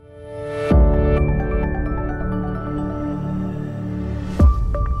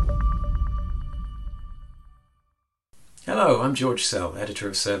Hello, I'm George Sell, Editor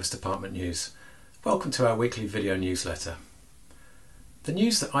of Service Department News. Welcome to our weekly video newsletter. The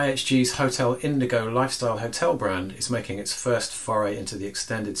news that IHG's Hotel Indigo lifestyle hotel brand is making its first foray into the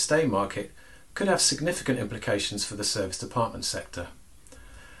extended stay market could have significant implications for the service department sector.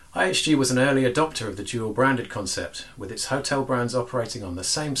 IHG was an early adopter of the dual branded concept, with its hotel brands operating on the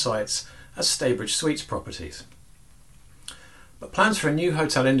same sites as Staybridge Suites properties. But plans for a new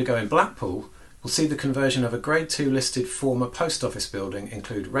Hotel Indigo in Blackpool will see the conversion of a Grade 2 listed former post office building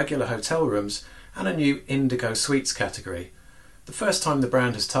include regular hotel rooms and a new Indigo Suites category, the first time the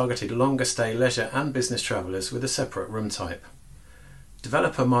brand has targeted longer stay leisure and business travellers with a separate room type.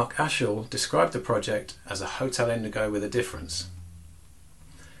 Developer Mark Ashall described the project as a Hotel Indigo with a difference.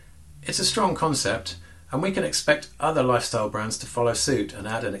 It's a strong concept, and we can expect other lifestyle brands to follow suit and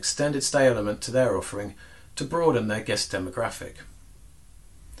add an extended stay element to their offering to broaden their guest demographic.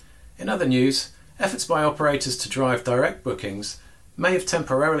 In other news, efforts by operators to drive direct bookings may have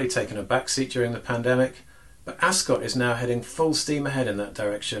temporarily taken a backseat during the pandemic, but Ascot is now heading full steam ahead in that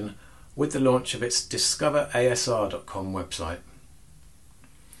direction with the launch of its discoverasr.com website.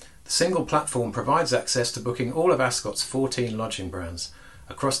 The single platform provides access to booking all of Ascot's 14 lodging brands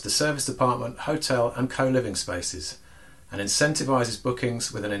across the service department, hotel and co-living spaces, and incentivises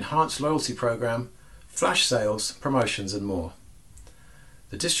bookings with an enhanced loyalty program, flash sales, promotions and more.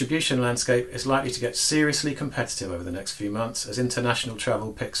 The distribution landscape is likely to get seriously competitive over the next few months as international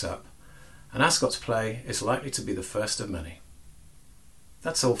travel picks up, and Ascot's play is likely to be the first of many.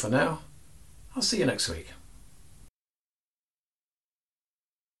 That's all for now. I'll see you next week.